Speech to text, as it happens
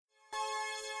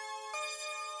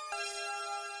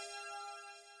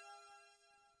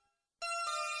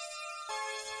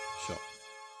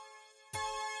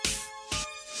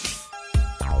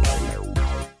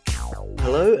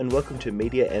and welcome to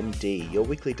Media MD, your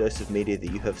weekly dose of media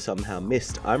that you have somehow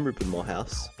missed. I'm Reuben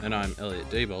Morehouse. And I'm Elliot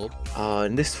Diebold. Oh,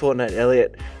 and this fortnight,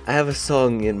 Elliot, I have a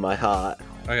song in my heart.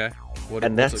 Okay.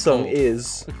 And that song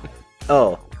is...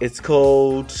 it's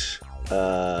called...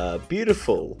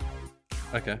 Beautiful.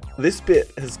 Okay. This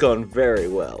bit has gone very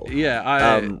well. Yeah,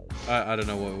 I don't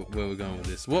know where we're going with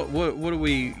this. What are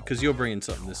we... Because you're bringing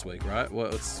something this week, right?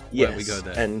 Where do we go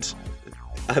there? And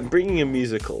I'm bringing a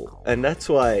musical, and that's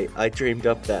why I dreamed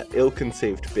up that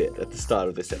ill-conceived bit at the start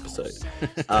of this episode.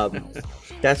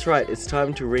 That's right, it's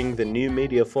time to ring the new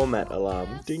media format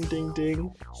alarm. Ding, ding,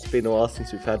 ding. It's been a while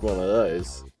since we've had one of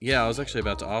those. Yeah, I was actually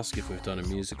about to ask if we've done a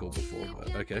musical before,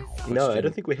 but okay. No, I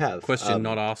don't think we have. Question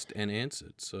not asked and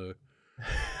answered, so...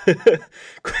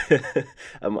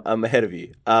 I'm ahead of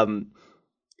you.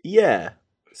 Yeah,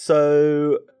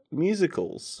 so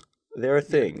musicals, they're a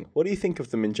thing. What do you think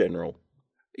of them in general?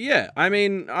 Yeah, I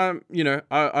mean, I've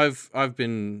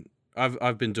been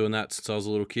doing that since I was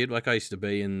a little kid. Like I used to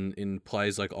be in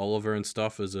plays like Oliver and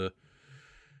stuff as a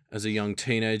young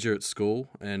teenager at school,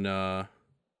 and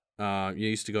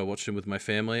used to go watch them with my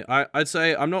family. I'd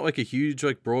say I'm not like a huge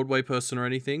like Broadway person or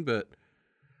anything, but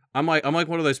I'm like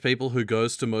one of those people who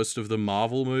goes to most of the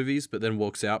Marvel movies, but then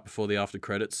walks out before the after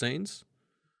credit scenes.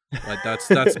 Like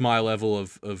that's my level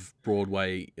of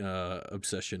Broadway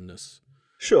obsessionness.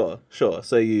 Sure.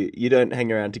 So you don't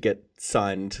hang around to get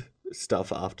signed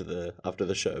stuff after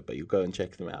the show, but you go and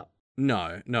check them out.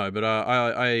 No, but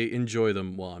I enjoy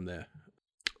them while I'm there.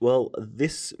 Well,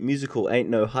 this musical ain't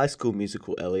no High School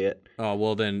Musical, Elliot. Oh,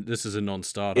 well then, this is a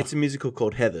non-starter. It's a musical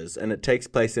called Heathers, and it takes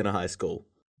place in a high school.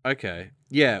 Okay.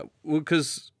 Yeah, well,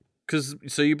 because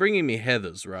so you're bringing me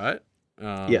Heathers, right?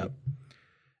 Yeah.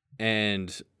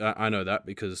 And I know that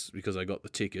because I got the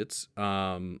tickets.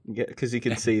 Yeah, because you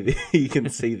can see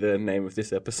the name of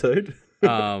this episode.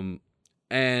 And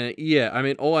yeah, I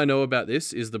mean, all I know about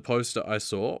this is the poster I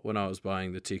saw when I was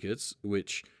buying the tickets,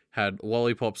 which had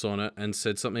lollipops on it and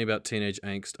said something about teenage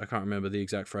angst. I can't remember the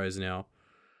exact phrase now,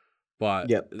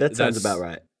 but yep, that sounds about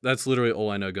right. That's literally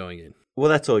all I know going in. Well,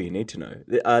 that's all you need to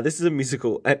know. This is a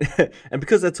musical, and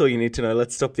because that's all you need to know,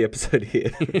 let's stop the episode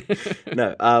here.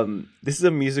 No, this is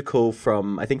a musical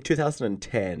from, I think,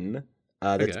 2010,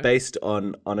 that's based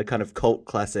on a kind of cult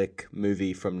classic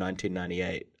movie from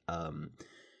 1998.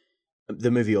 The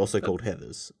movie also called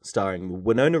Heathers, starring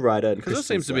Winona Ryder and Kristen Because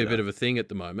that seems to be a Slater. bit of a thing at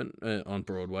the moment on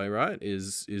Broadway, right?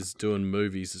 Is doing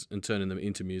movies and turning them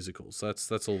into musicals.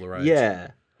 That's all the rage.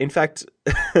 Yeah. In fact,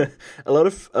 a lot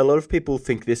of people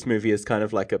think this movie is kind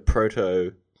of like a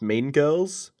proto Mean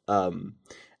Girls. And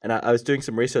I was doing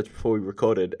some research before we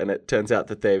recorded, and it turns out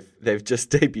that they've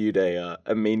just debuted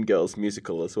a Mean Girls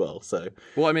musical as well. So,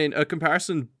 well, I mean, a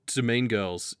comparison to Mean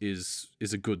Girls is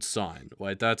a good sign.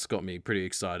 Like that's got me pretty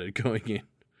excited going in.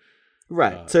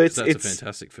 Right. So it's a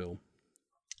fantastic film.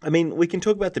 I mean, we can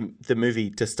talk about the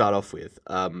movie to start off with.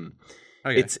 Okay.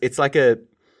 It's like a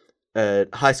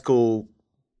high school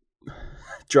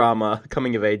drama,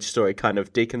 coming of age story kind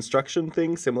of deconstruction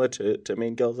thing, similar to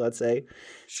Mean Girls, I'd say.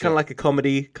 It's kind of like a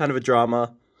comedy, kind of a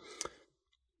drama.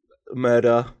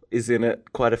 Murder is in it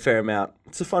quite a fair amount.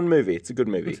 It's a fun movie. It's a good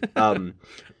movie.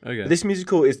 Okay. This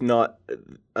musical is not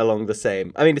along the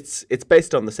same. I mean, it's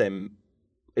based on the same.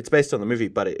 It's based on the movie,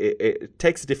 but it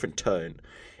takes a different tone.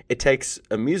 It takes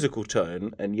a musical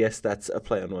tone, and yes, that's a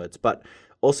play on words. But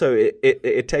also,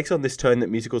 it takes on this tone that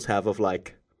musicals have of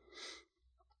like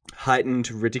heightened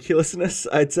ridiculousness,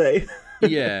 I'd say.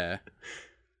 Yeah.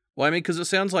 Well, I mean, because it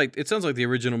sounds like the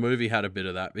original movie had a bit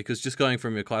of that, because just going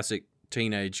from your classic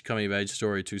teenage coming of age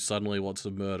story to suddenly lots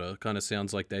of murder kind of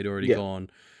sounds like they'd already gone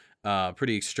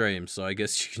pretty extreme. So I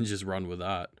guess you can just run with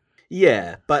that.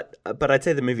 Yeah, but I'd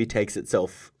say the movie takes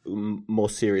itself more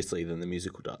seriously than the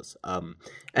musical does. And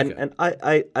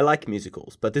I like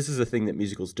musicals, but this is a thing that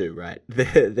musicals do, right?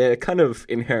 They're kind of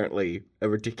inherently a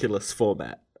ridiculous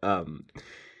format.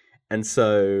 And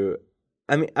so,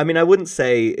 I mean, I wouldn't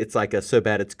say it's like a so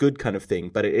bad it's good kind of thing,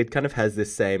 but it kind of has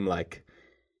this same, like,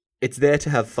 it's there to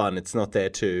have fun. It's not there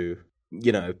to,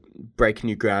 break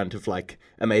new ground of, like,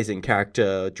 amazing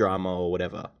character, drama, or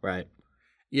whatever, right?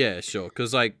 Yeah, sure.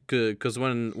 Because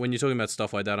when you're talking about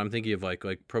stuff like that, I'm thinking of, like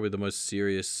probably the most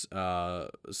serious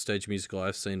stage musical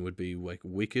I've seen would be, like,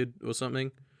 Wicked or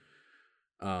something.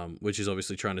 Which is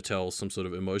obviously trying to tell some sort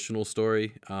of emotional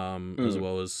story, as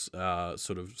well as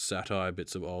sort of satire,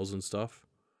 bits of Oz and stuff.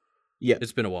 Yeah,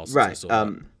 it's been a while since I saw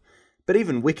that. But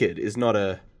even Wicked is not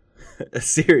a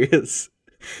serious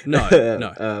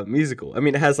musical. I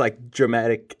mean, it has like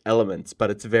dramatic elements, but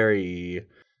it's very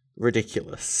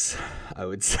ridiculous, I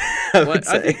would say.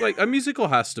 I think like a musical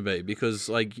has to be, because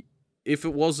like if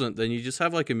it wasn't, then you just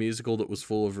have like a musical that was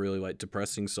full of really like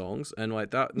depressing songs, and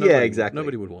like that. Exactly.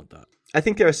 Nobody would want that. I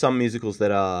think there are some musicals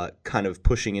that are kind of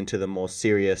pushing into the more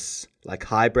serious, like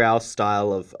highbrow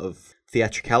style of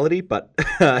theatricality, but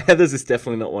Heathers is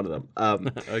definitely not one of them.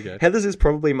 Okay. Heathers is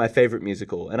probably my favorite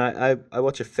musical, and I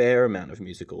watch a fair amount of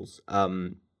musicals.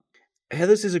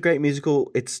 Heathers is a great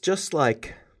musical. It's just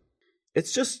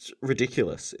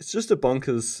ridiculous. It's just a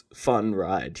bonkers fun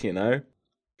ride, you know?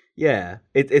 Yeah,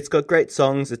 it's got great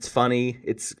songs. It's funny.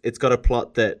 It's got a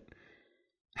plot that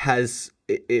has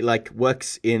it like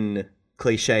works in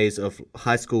cliches of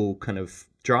high school kind of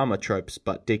drama tropes,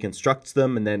 but deconstructs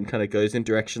them and then kind of goes in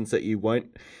directions that you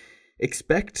won't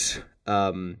expect,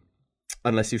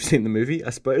 unless you've seen the movie, I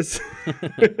suppose.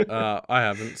 I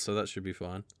haven't, so that should be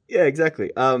fine. Yeah,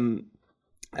 exactly. I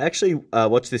actually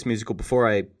watched this musical before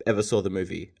I ever saw the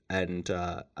movie, and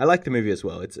I like the movie as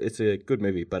well. It's a good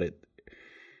movie, but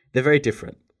they're very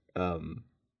different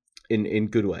in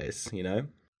good ways, you know?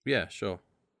 Yeah, sure.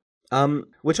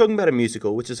 We're talking about a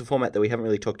musical, which is a format that we haven't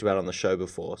really talked about on the show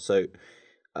before, so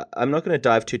I'm not going to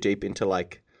dive too deep into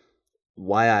like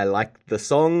why I like the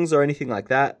songs or anything like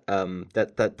that.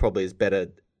 That probably is better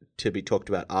to be talked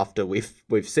about after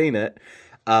we've seen it.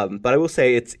 But I will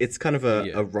say it's kind of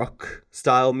a rock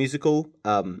style musical.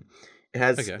 It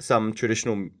has some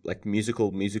traditional like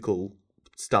musical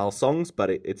style songs, but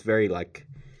it's very like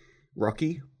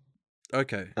rocky.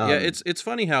 Okay. Yeah, it's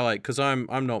funny how like, because I'm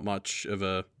not much of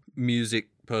a music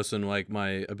person. Like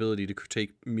my ability to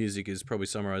critique music is probably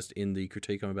summarized in the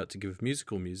critique I'm about to give of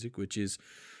musical music, which is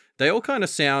they all kind of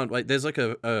sound like there's like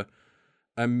a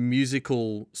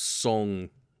musical song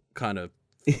kind of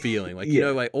feeling. Like, you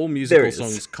know, like all musical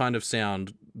songs kind of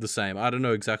sound the same. I don't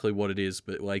know exactly what it is,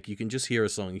 but like you can just hear a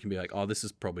song, you can be like, oh, this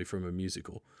is probably from a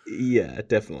musical. Yeah,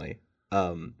 definitely.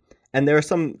 And there are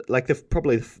some, like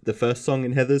probably the first song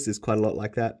in Heathers is quite a lot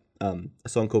like that. A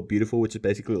song called Beautiful, which is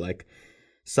basically like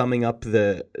summing up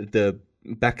the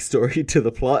backstory to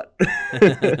the plot.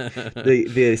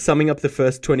 the summing up the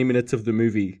first 20 minutes of the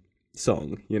movie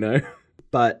song, you know?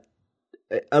 But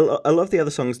a lot of the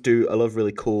other songs do a lot of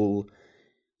really cool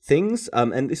things.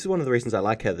 And this is one of the reasons I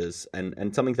like Heathers,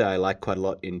 and something that I like quite a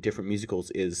lot in different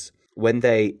musicals is when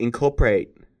they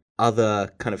incorporate other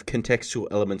kind of contextual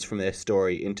elements from their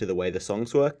story into the way the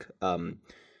songs work,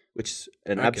 which is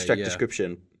an abstract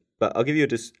description. But I'll give you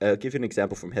an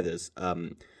example from Heathers.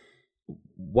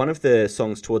 One of the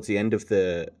songs towards the end of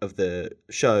the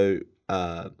show,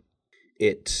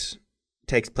 it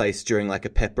takes place during like a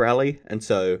pep rally, and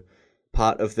so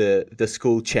part of the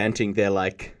school chanting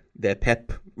their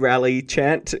pep rally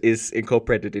chant is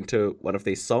incorporated into one of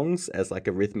these songs as like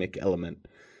a rhythmic element.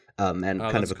 And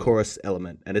kind of a chorus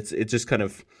element, and it just kind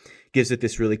of gives it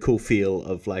this really cool feel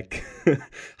of like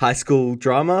high school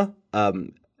drama.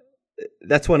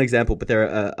 That's one example, but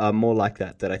there are more like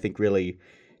that I think really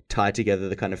tie together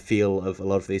the kind of feel of a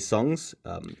lot of these songs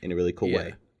in a really cool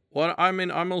way. Well, I mean,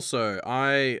 I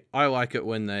like it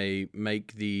when they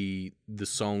make the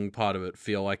song part of it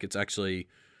feel like it's actually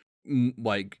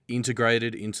like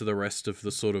integrated into the rest of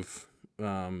the sort of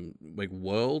like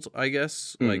world, I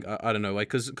guess. Like I don't know, like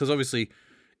because obviously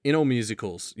in all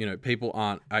musicals, you know, people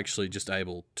aren't actually just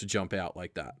able to jump out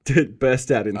like that, to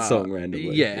burst out in song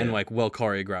randomly. Yeah, and like well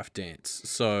choreographed dance.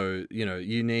 So you know,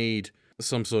 you need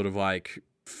some sort of like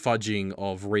fudging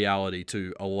of reality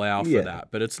to allow for that.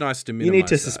 But it's nice to minimize. You need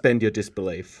to suspend your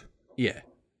disbelief. Yeah.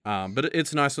 But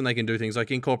it's nice when they can do things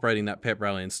like incorporating that pep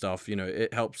rally and stuff. You know,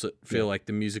 it helps it feel like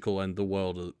the musical and the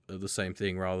world are the same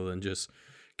thing rather than just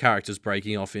characters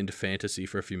breaking off into fantasy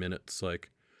for a few minutes. Like,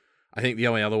 I think the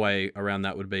only other way around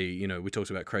that would be, you know, we talked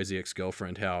about Crazy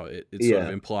Ex-Girlfriend, how it's sort of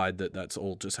implied that that's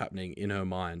all just happening in her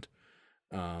mind.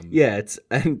 To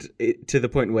the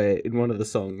point where in one of the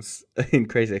songs in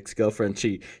Crazy Ex-Girlfriend,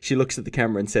 she looks at the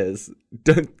camera and says,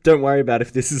 "Don't worry about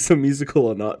if this is a musical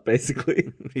or not."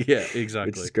 Basically, yeah,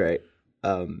 exactly, which is great.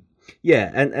 And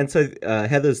so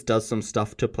Heathers does some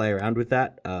stuff to play around with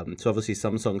that. So obviously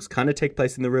some songs kind of take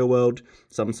place in the real world.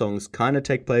 Some songs kind of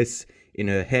take place in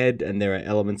her head, and there are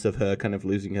elements of her kind of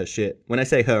losing her shit. When I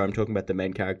say her, I'm talking about the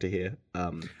main character here.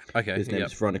 His name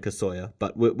is Veronica Sawyer,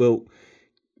 but we'll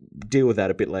deal with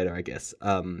that a bit later, I guess.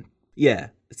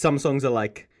 Some songs are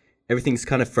like everything's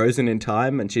kind of frozen in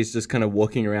time, and she's just kind of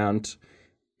walking around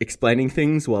explaining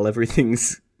things while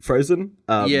everything's frozen.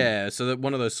 So that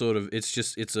one of those sort of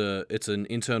it's an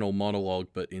internal monologue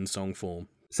but in song form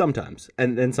sometimes,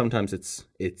 and then sometimes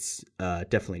it's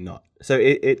definitely not. So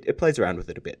it plays around with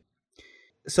it a bit.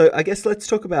 So I guess let's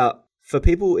talk about, for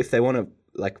people if they want to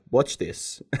like watch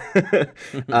this.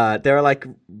 There are like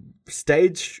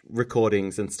stage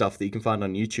recordings and stuff that you can find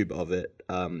on YouTube of it.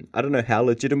 I don't know how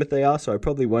legitimate they are, so I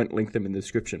probably won't link them in the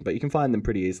description, but you can find them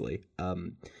pretty easily.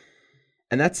 And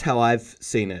that's how I've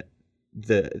seen it.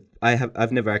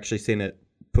 I've never actually seen it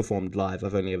performed live.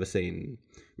 I've only ever seen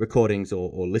recordings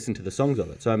or listened to the songs of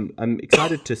it. So I'm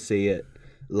excited to see it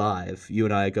live. You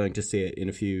and I are going to see it in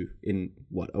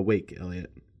a week,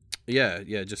 Elliot? Yeah,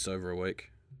 just over a week.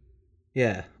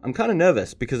 Yeah, I'm kind of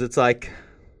nervous because it's like,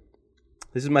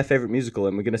 this is my favorite musical,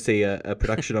 and we're going to see a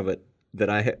production of it that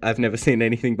I've never seen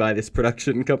anything by this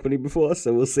production company before.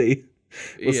 So we'll see.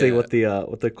 We'll see what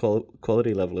the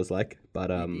quality level is like. But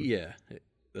yeah,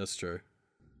 that's true.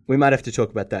 We might have to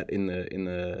talk about that in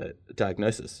the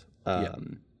diagnosis.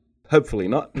 Hopefully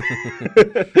not.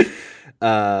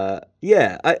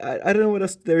 Yeah, I don't know what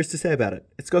else there is to say about it.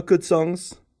 It's got good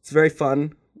songs. It's very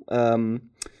fun.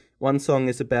 One song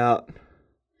is about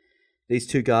these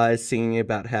two guys singing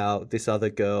about how this other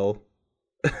girl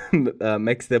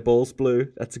makes their balls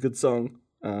blue. That's a good song.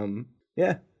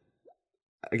 Yeah,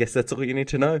 I guess that's all you need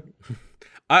to know.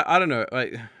 I don't know.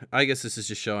 I guess this is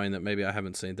just showing that maybe I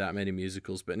haven't seen that many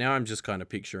musicals, but now I'm just kind of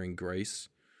picturing Grease,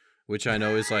 which I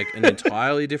know is like an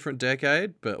entirely different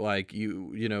decade, but like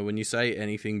you know, when you say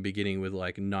anything beginning with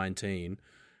like 19,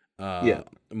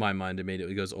 my mind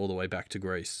immediately goes all the way back to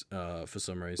Grease for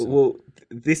some reason. Well,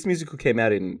 this musical came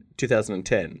out in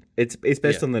 2010. It's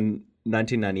based on the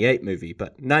 1998 movie,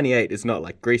 but 98 is not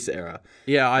like Grease era.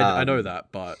 Yeah, I know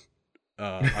that, but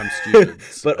I'm stupid.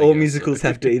 But all musicals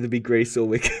have to either be Grease or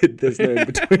Wicked. There's no in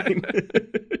between.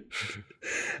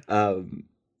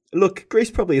 Look,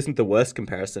 Grease probably isn't the worst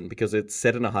comparison because it's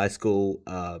set in a high school,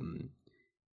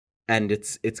 and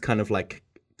it's kind of like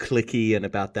cliquey and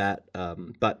about that.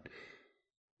 But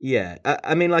yeah,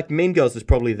 I mean, like Mean Girls is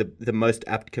probably the most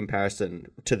apt comparison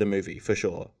to the movie for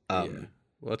sure. Well,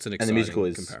 that's an exciting and the musical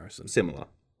is comparison. Similar.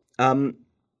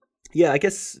 Yeah, I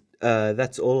guess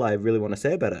that's all I really want to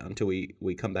say about it until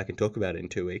we come back and talk about it in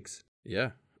 2 weeks.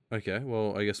 Yeah. Okay.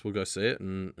 Well, I guess we'll go see it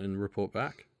and report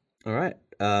back. All right.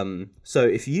 So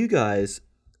if you guys,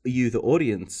 the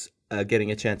audience, are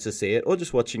getting a chance to see it, or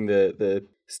just watching the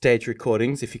stage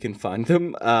recordings if you can find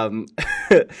them,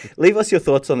 leave us your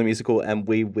thoughts on the musical, and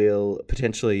we will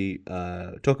potentially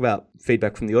talk about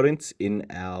feedback from the audience in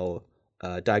our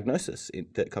diagnosis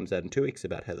that comes out in 2 weeks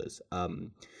about Heathers.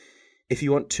 If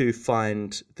you want to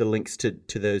find the links to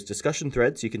those discussion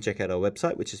threads, you can check out our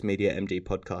website, which is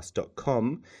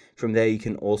mediamdpodcast.com. From there, you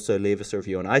can also leave us a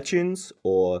review on iTunes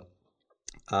or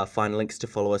find links to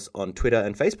follow us on Twitter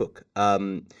and Facebook.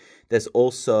 There's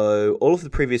also all of the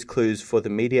previous clues for the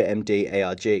Media MD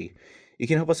ARG. You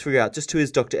can help us figure out just who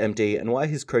is Dr. MD and why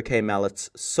his croquet mallet's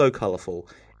so colourful.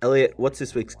 Elliot, what's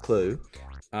this week's clue?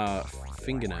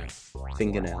 Fingernail.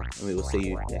 Fingernail. And we will see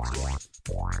you next week.